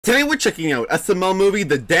Today we're checking out SML movie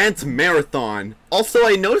The Dance Marathon. Also,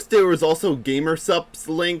 I noticed there was also Gamer Supps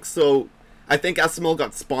link, so I think SML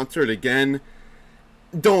got sponsored again.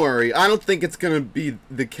 Don't worry, I don't think it's gonna be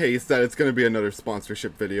the case that it's gonna be another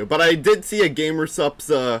sponsorship video, but I did see a Gamer Supps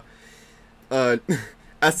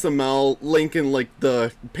SML link in like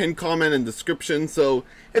the pinned comment and description, so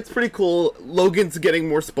it's pretty cool. Logan's getting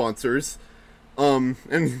more sponsors,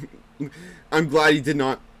 and I'm glad he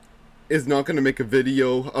is not going to make a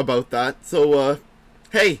video about that. So,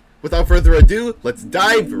 hey, without further ado, let's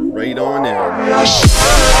dive right on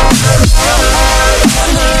in.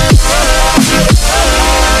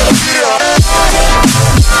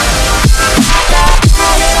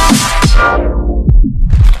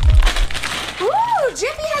 Ooh,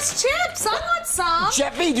 Jiffy has chips. I want some.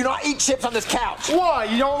 Jeffy, do not eat chips on this couch. Why?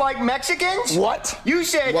 You don't like Mexicans? What? You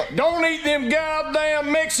said, don't eat them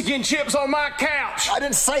goddamn Mexican chips on my couch. I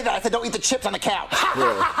didn't say that. I said don't eat the chips on the couch.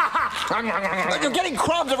 You're getting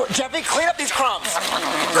crumbs over. Jeffy, clean up these crumbs.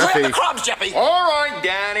 Clean up the crumbs, Jeffy. All right,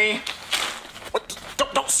 Danny. What?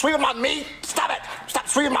 Don't sweep on me. Stop it. Stop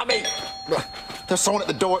sweeping on me. There's someone at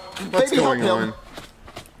the door. What's Baby, going help on? him.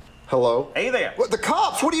 Hello? Hey there. What, the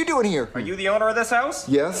cops? What are you doing here? Are you the owner of this house?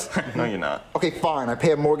 Yes. No, you're not. Okay, fine. I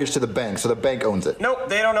pay a mortgage to the bank, so the bank owns it. Nope,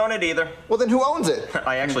 they don't own it either. Well, then who owns it?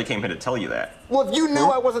 I actually came here to tell you that. Well, if you knew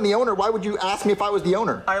I wasn't the owner, why would you ask me if I was the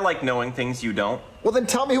owner? I like knowing things you don't. Well, then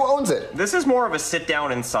tell me who owns it. This is more of a sit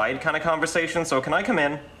down inside kind of conversation, so can I come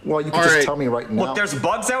in? Well, you can All just right. tell me right now. Look, there's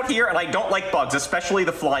bugs out here, and I don't like bugs, especially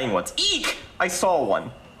the flying ones. Eek! I saw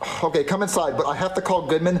one. Okay, come inside, but I have to call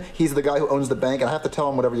Goodman. He's the guy who owns the bank, and I have to tell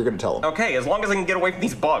him whatever you're going to tell him. Okay, as long as I can get away from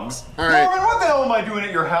these bugs. Alright. Norman, what the hell am I doing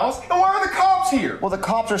at your house? And why are the cops here? Well, the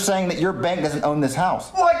cops are saying that your bank doesn't own this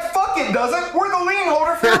house. Like, fuck it doesn't. We're the lien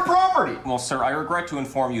holder for your property. Well, sir, I regret to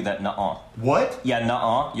inform you that nuh-uh. What? Yeah,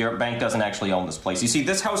 nuh-uh. Your bank doesn't actually own this place. You see,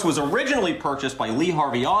 this house was originally purchased by Lee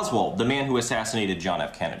Harvey Oswald, the man who assassinated John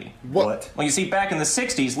F. Kennedy. What? Well, you see, back in the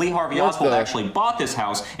 60s, Lee Harvey What Oswald the- actually bought this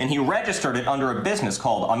house, and he registered it under a business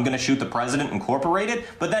called I'm Gonna Shoot the President Incorporated,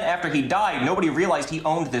 but then after he died, nobody realized he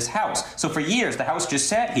owned this house. So for years, the house just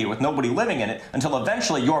sat here with nobody living in it, until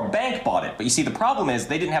eventually your bank bought it. But you see, the problem is,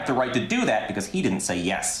 they didn't have the right to do that because he didn't say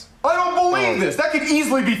yes. I don't believe this. That could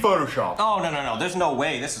easily be Photoshopped. Oh, no, there's no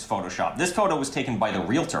way this is Photoshop. This photo was taken by the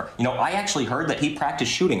realtor. You know, I actually heard that he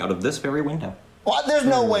practiced shooting out of this very window. Well, there's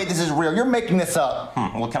no way this is real. You're making this up.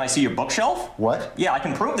 Well, can I see your bookshelf? What? Yeah, I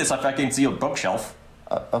can prove this if I can see your bookshelf.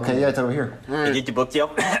 Okay, yeah, it's over here. Is it your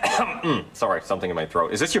bookshelf? Sorry, something in my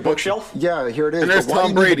throat. Is this your bookshelf? Yeah, here it is. And there's But why Tom do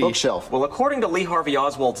you need Brady. the bookshelf? Well, according to Lee Harvey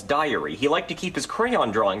Oswald's diary, he liked to keep his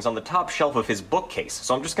crayon drawings on the top shelf of his bookcase.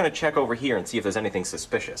 So I'm just going to check over here and see if there's anything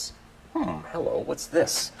suspicious. Hello, what's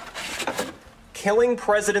this? Killing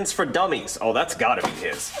Presidents for Dummies. Oh, that's gotta be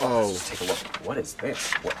his. Oh. Let's just take a look. What is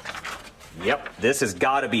this? What? Yep, this has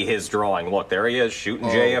gotta be his drawing. Look, there he is, shooting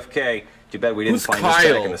JFK. Too bad we didn't Who's find this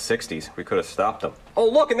Kyle? back in the 60s. We could have stopped him. Oh,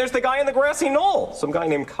 look, and there's the guy in the grassy knoll. Some guy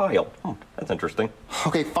named Kyle. That's interesting.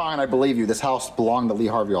 Okay, fine, I believe you. This house belonged to Lee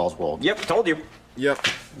Harvey Oswald. Yep, told you. Yep.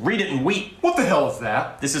 Read it and weep. What the hell is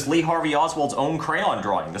that? This is Lee Harvey Oswald's own crayon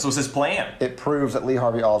drawing. This was his plan. It proves that Lee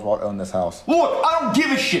Harvey Oswald owned this house. Look, I don't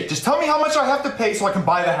give a shit. Just tell me how much I have to pay so I can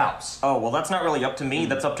buy the house. Oh, well, that's not really up to me.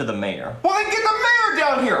 That's up to the mayor. Well, then get the mayor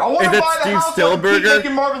down here. I want Is to that buy the Steve house so I can keep Stillberger?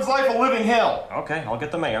 making Marvin's life a living hell. Okay, I'll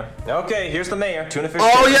get the mayor. Okay, here's the mayor. Tuna Fish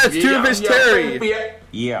Oh, Terry. yeah, it's Tuna Fish Terry. Yeah.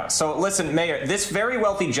 Yeah, so listen, Mayor, this very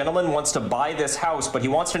wealthy gentleman wants to buy this house, but he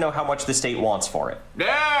wants to know how much the state wants for it.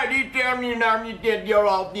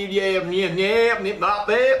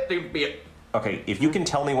 Okay, if you can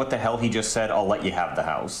tell me what the hell he just said, I'll let you have the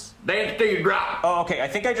house. Dance till you drop. Oh, okay, I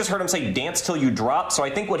think I just heard him say dance till you drop, so I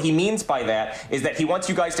think what he means by that is that he wants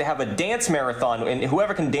you guys to have a dance marathon, and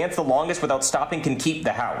whoever can dance the longest without stopping can keep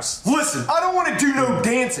the house. Listen, I don't want to do no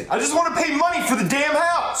dancing. I just want to pay money for the damn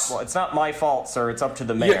house. Well, it's not my fault, sir. It's up to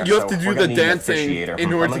the mayor. You have to so do we're the gonna need an dancing officiator. in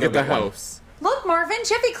I'm order to gonna get go the one. house. Look, Marvin,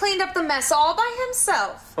 Jiffy cleaned up the mess all by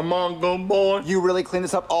himself. Come on, go boy. You really cleaned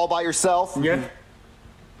this up all by yourself? Yeah.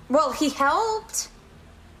 Well, he helped.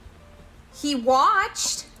 He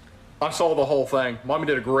watched. I saw the whole thing. Mommy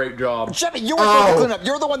did a great job. Jeffy, you were supposed to clean up.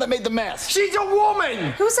 You're the one that made the mess. She's a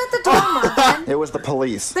woman. Who's at the door, Marvin? It was the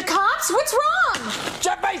police. The cops? What's wrong?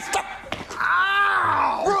 Jeffy, stop!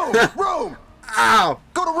 Ow! Room! Ow!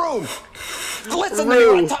 Go to room! Listen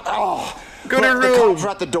Room. to me. Oh. Go to The room. cops are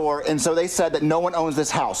at the door, and so they said that no one owns this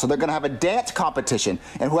house. So they're going to have a dance competition.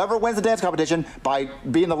 And whoever wins the dance competition, by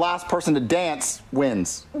being the last person to dance,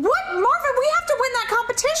 wins. What? Marvin, we have to win that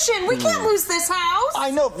competition. We can't lose this house. I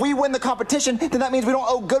know, if we win the competition, then that means we don't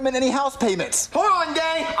owe Goodman any house payments. Hold on,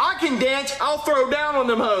 Danny. I can dance. I'll throw down on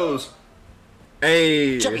them hoes.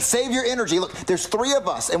 Hey. Jeffy, save your energy. Look, there's 3 of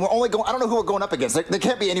us, and we're only going. I don't know who we're going up against. There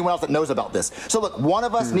can't be anyone else that knows about this. So look, one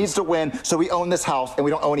of us needs to win, so we own this house, and we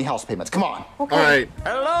don't owe any house payments. Come on. Okay. All right.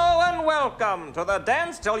 Hello and welcome to the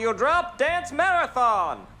Dance Till You Drop Dance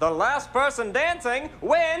Marathon. The last person dancing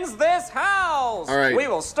wins this house. All right. We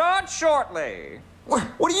will start shortly.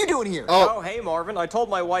 What are you doing here? Oh, hey, Marvin. I told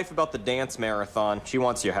my wife about the dance marathon. She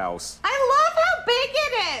wants your house. I love how big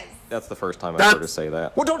it is. That's the first time I've heard her say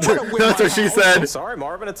that. Well, don't try to win. That's what she said. I'm sorry,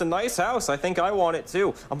 Marvin. It's a nice house. I think I want it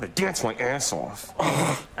too. I'm gonna dance my ass off.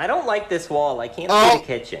 I don't like this wall. I can't see the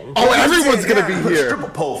kitchen. Oh, everyone's gonna be Put a here. stripper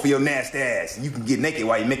pole for your nasty ass, and you can get naked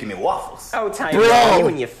while you're making me waffles. Oh, Tyrone, Bro. you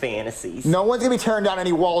and your fantasies. No one's gonna be tearing down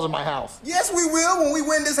any walls in my house. Yes, we will. When we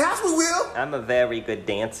win this house, we will. I'm a very good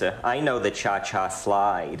dancer. I know the cha-cha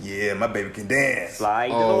slide. Yeah, my baby can dance.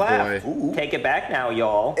 Slide to the Oh, left. boy. Take it back now,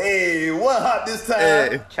 y'all. Hey, what hot this time?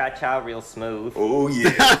 Hey. Cha-cha real smooth. Oh,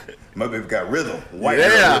 yeah. My baby got rhythm. White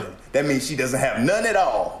Yeah. rhythm. That means she doesn't have none at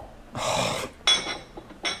all.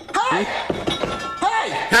 Hey! Hey!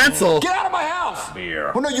 Hansel. Get out of my house!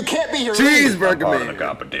 Beer. Oh no, you can't be here. Cheeseburger man.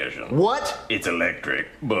 competition. What? It's electric.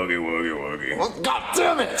 Boogie, woogie, woogie. Well, God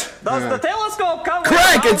damn it! Does the telescope come with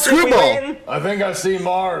Craig the and house if we Screwball. win? I think I see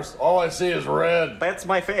Mars. All I see is red. That's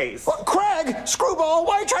my face. Craig, Screwball,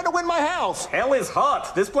 why are you trying to win my house? Hell is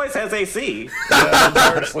hot. This place has AC. Yeah, I'm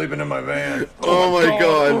tired of sleeping in my van. Oh my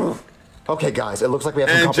god. Okay, guys, it looks like we have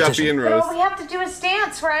some And competition. Jeffy and But Rose. all we have to do is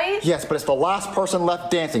dance, right? Yes, but it's the last person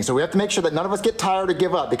left dancing, so we have to make sure that none of us get tired or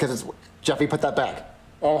give up because it's. Jeffy, put that back.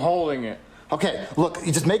 I'm holding it. Okay, look,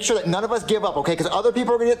 you just make sure that none of us give up, okay? Because other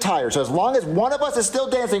people are gonna get tired. So as long as one of us is still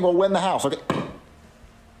dancing, we'll win the house, okay?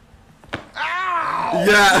 Ow!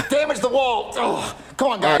 Yeah. Damage the wall. Ugh.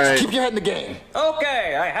 Come on, guys, All right. keep your head in the game.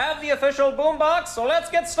 Okay, I have the official boombox, so let's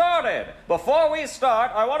get started. Before we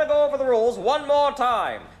start, I want to go over the rules one more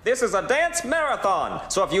time. This is a dance marathon,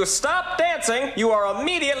 so if you stop dancing, you are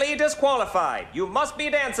immediately disqualified. You must be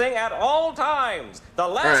dancing at all times. The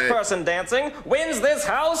last All right. person dancing wins this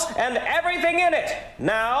house and everything in it.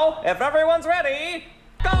 Now, if everyone's ready,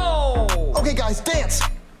 go! Okay, guys, dance.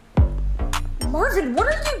 Marvin, what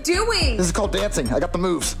are you doing? This is called dancing. I got the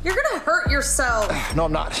moves. You're gonna hurt yourself. No,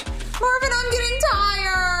 I'm not. Marvin, I'm getting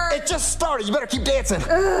tired. It just started. You better keep dancing. All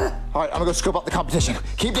right, I'm gonna go scope out the competition.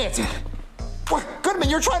 Keep dancing. What? Goodman,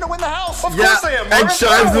 you're trying to win the house. Of Yeah, course I am, and Marvin.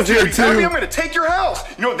 Shives is here too. I'm gonna take your house.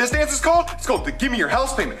 You know what this dance is called? It's called the Give Me Your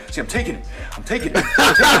House payment. See, I'm taking it. I'm taking it.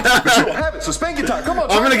 But you don't have it, so spank it time. Come on.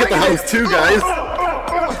 I'm gonna get the spank it. house too, guys.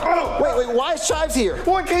 Wait, why is Shives here?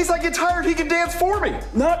 Well, in case I get tired, he can dance for me.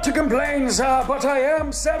 Not to complain, sir, but I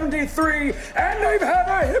am 73 and I've had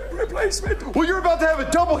a hip replacement. Well, you're about to have a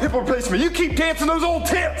double hip replacement. You keep dancing those old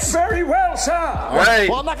tits. Very well, sir. All right.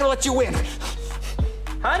 Well, I'm not gonna let you win.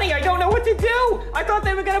 Honey, I don't know what to do. I thought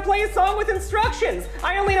they were gonna play a song with instructions.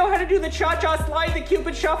 I only know how to do the cha-cha slide, the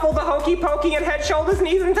cupid shuffle, the hokey pokey, and head, shoulders,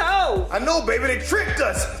 knees, and toes. I know, baby, they tricked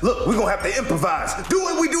us. Look, we're gonna have to improvise. Do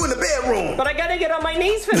what we do in the bedroom. But I gotta get on my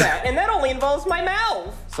knees for that, and that only involves my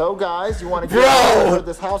mouth. So, guys, you want to Bro! get I heard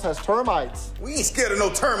this house has termites. We ain't scared of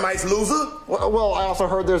no termites, loser. Well, I also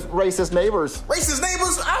heard there's racist neighbors. Racist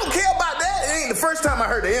neighbors, I don't care about that. It ain't the first time I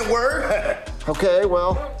heard the N-word. Okay,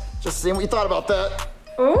 well, just seeing what you thought about that.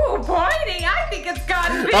 Ooh, Boydie, I think it's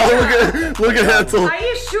gotten bigger. Oh, look at Hansel. Are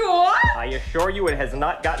you sure? I assure you it has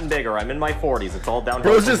not gotten bigger. I'm in my 40s. It's all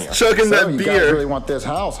downhill Bro's from just here. chugging So, that you guys beer. really want this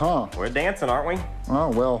house, huh? We're dancing, aren't we? Oh,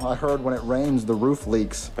 well, I heard when it rains, the roof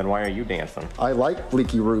leaks. Then why are you dancing? I like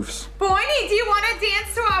leaky roofs. Boydie, do you want to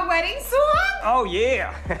dance to our wedding song? Oh,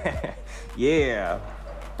 yeah. Yeah.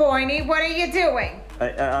 Boydie, what are you doing?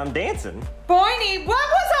 I'm dancing. Boydie, what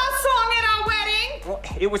was our song at our wedding? Well,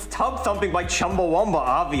 it was Tub Thumping by Chumbawamba,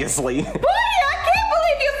 obviously. Boydie, I can't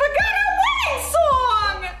believe you forgot our wedding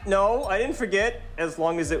song! No, I didn't forget, as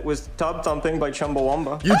long as it was Tub Thumping by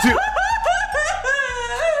Chumbawamba. You too.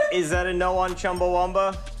 Is that a no on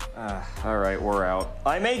Chumbawamba? All right, we're out.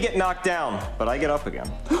 I may get knocked down, but I get up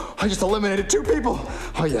again. I just eliminated 2 people.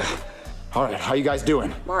 Oh, yeah. All right, how you guys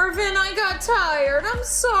doing? Marvin, I got tired. I'm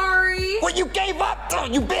sorry. What, you gave up? Oh,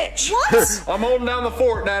 you bitch. What? I'm holding down the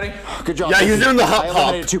fort, Daddy. Good job. Yeah, he's Vincent. doing the hop I hop.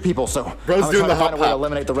 eliminated 2 people, so Bro's I'm doing trying the to find hop a way to hop.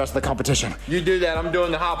 eliminate the rest of the competition. You do that. I'm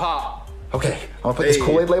doing the hop hop. Okay, I'm gonna put this Hey.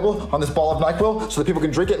 Kool-Aid label on this ball of NyQuil so that people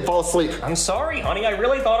can drink it and fall asleep. I'm sorry, honey. I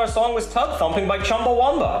really thought our song was Tub Thumping by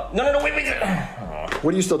Chumbawamba. No, wait.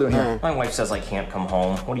 What are you still doing here? My wife says I can't come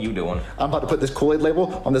home. What are you doing? I'm about to put this Kool-Aid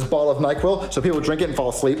label on this ball of NyQuil so people drink it and fall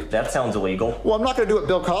asleep. That sounds illegal. Well, I'm not gonna do what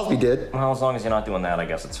Bill Cosby did. Well, as long as you're not doing that, I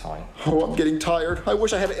guess it's fine. Oh, I'm getting tired. I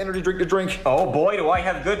wish I had an energy drink to drink. Oh boy, do I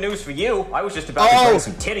have good news for you. I was just about to drink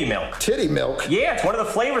some titty milk. Titty milk. Yeah, it's one of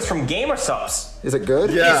the flavors from Gamer Subs. Is it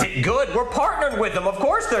good? Yeah. Is it good? We're partnered with them. Of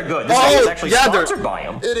course they're good. This Oh, thing is actually yeah, sponsored by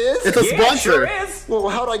them. It is? It's a Yeah, sponsor. it sure is. Well,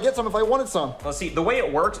 how do I get some if I wanted some? Well, see, the way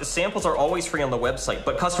it works is samples are always free on the website,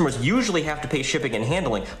 but customers usually have to pay shipping and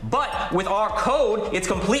handling. But with our code, it's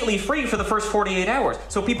completely free for the first 48 hours.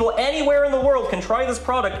 So people anywhere in the world can try this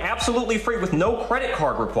product absolutely free with no credit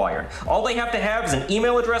card required. All they have to have is an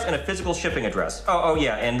email address and a physical shipping address. Oh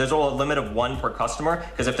yeah, and there's a limit of 1 per customer,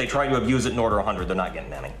 because if they try to abuse it and order 100, they're not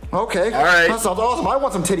getting any. Okay. All right. That sounds awesome. I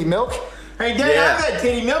want some titty milk. Hey, Dad, Yeah. I got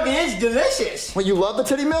titty milk and it's delicious. Wait, you love the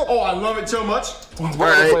titty milk? Oh, I love it so much. What All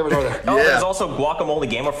right. flavors are there? Oh, Yeah. there's also guacamole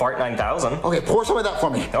gamer fart 9000. Okay, pour some of that for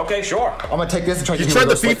me. Okay, sure. I'm gonna take this and try to You get tried the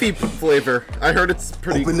those, like- beefy flavor. I heard it's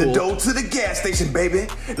pretty Open cool. the door to the gas station, baby.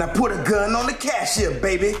 Now put a gun on the cashier,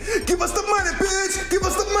 baby. Give us the money, bitch. Give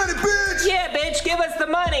us the money, bitch. Yeah, bitch, give us the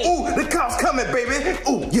money. Ooh, the cops coming, baby.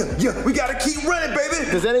 Ooh, yeah. We gotta keep running, baby.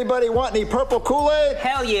 Does anybody want any purple Kool-Aid?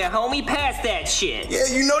 Hell yeah, homie, pass that shit. Yeah,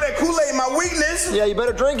 you know that Kool-Aid my weakness. Yeah, you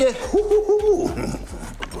better drink it.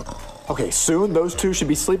 Okay, soon those two should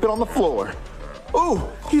be sleeping on the floor. Ooh,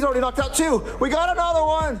 he's already knocked out 2. We got another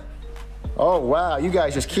one. Oh, wow, you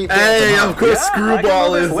guys just keep Hey, dancing, huh? of course, I can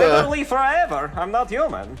Screwball do this is. literally forever. I'm not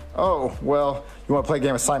human. Oh, well, you want to play a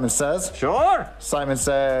game of Simon Says? Sure. Simon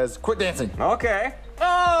Says, quit dancing. Okay.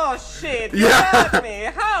 Oh shit! Yeah. Got me.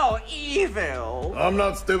 How evil! I'm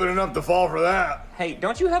not stupid enough to fall for that. Hey,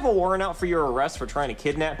 don't you have a warrant out for your arrest for trying to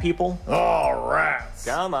kidnap people? Oh, rats.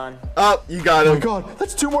 Come on. Oh, you got Oh him. my god,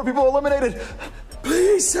 that's 2 more people eliminated.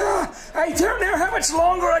 Please, sir, I don't know how much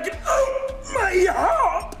longer I can. Oh, my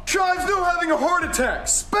heart! Shive's still having a heart attack.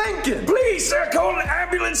 Spanking. Please, sir, call an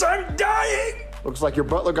ambulance. I'm dying. Looks like your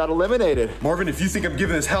butler got eliminated. Marvin, if you think I'm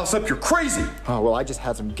giving this house up, you're crazy. Oh, well, I just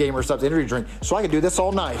had some Gamer Subs energy drink, so I can do this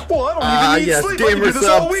all night. Well, I don't even need yes, sleep. I can do Gamer this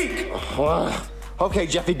all Subs. week. Okay,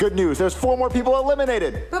 Jeffy, good news. There's 4 more people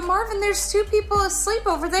eliminated. But Marvin, there's 2 people asleep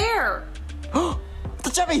over there.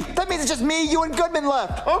 Jeffy, that means it's just me, you, and Goodman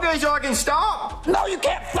left. Okay, so I can stop. No, you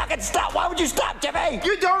can't fucking stop. Why would you stop, Jeffy?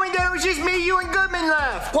 You told me that it was just me, you, and Goodman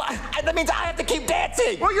left. What? That means I have to keep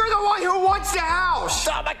dancing. Well, you're the one who wants the house.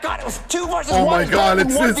 Oh my god, it was 2 versus Oh 1. my god, It's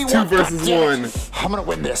it's 1v1. 2 versus God damn 1. it. I'm gonna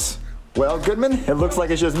win this. Well, Goodman, it looks like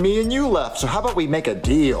it's just me and you left, so how about we make a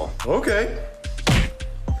deal? Okay.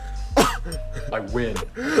 I win.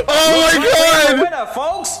 Oh my god! Winner,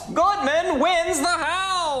 folks! Goodman wins the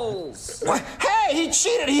house! What? Hey, he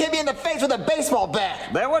cheated. He hit me in the face with a baseball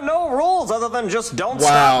bat. There were no rules other than just don't Wow.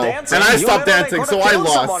 stop dancing. And I You stopped literally dancing, could've so I killed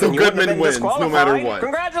lost, someone so and you wouldn't have Goodman been wins, no matter disqualified. what.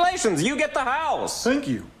 Congratulations, you get the house. Thank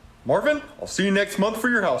you. Marvin, I'll see you next month for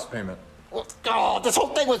your house payment. Oh, this whole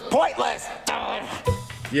thing was pointless.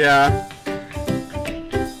 Yeah.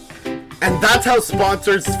 And that's how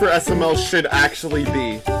sponsors for SML should actually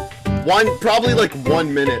be. Probably like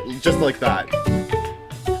 1 minute, just like that.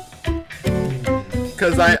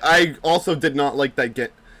 Because I also did not like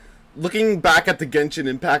that looking back at the Genshin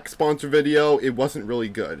Impact sponsor video, it wasn't really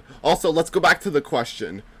good. Also, let's go back to the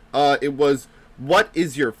question. It was, what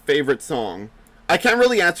is your favorite song? I can't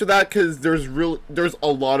really answer that because there's a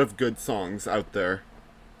lot of good songs out there.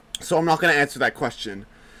 So I'm not going to answer that question.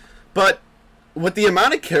 But with the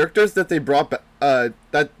amount of characters that they brought back,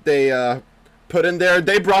 put in there,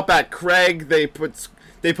 they brought back Craig, they put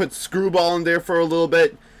Screwball in there for a little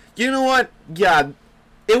bit. You know what? Yeah,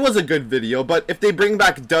 it was a good video, but if they bring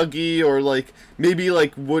back Dougie or like maybe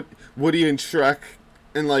like Woody and Shrek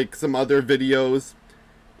and like some other videos,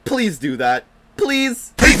 please do that.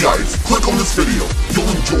 Please. Hey guys, click on this video.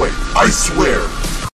 You'll enjoy it, I swear.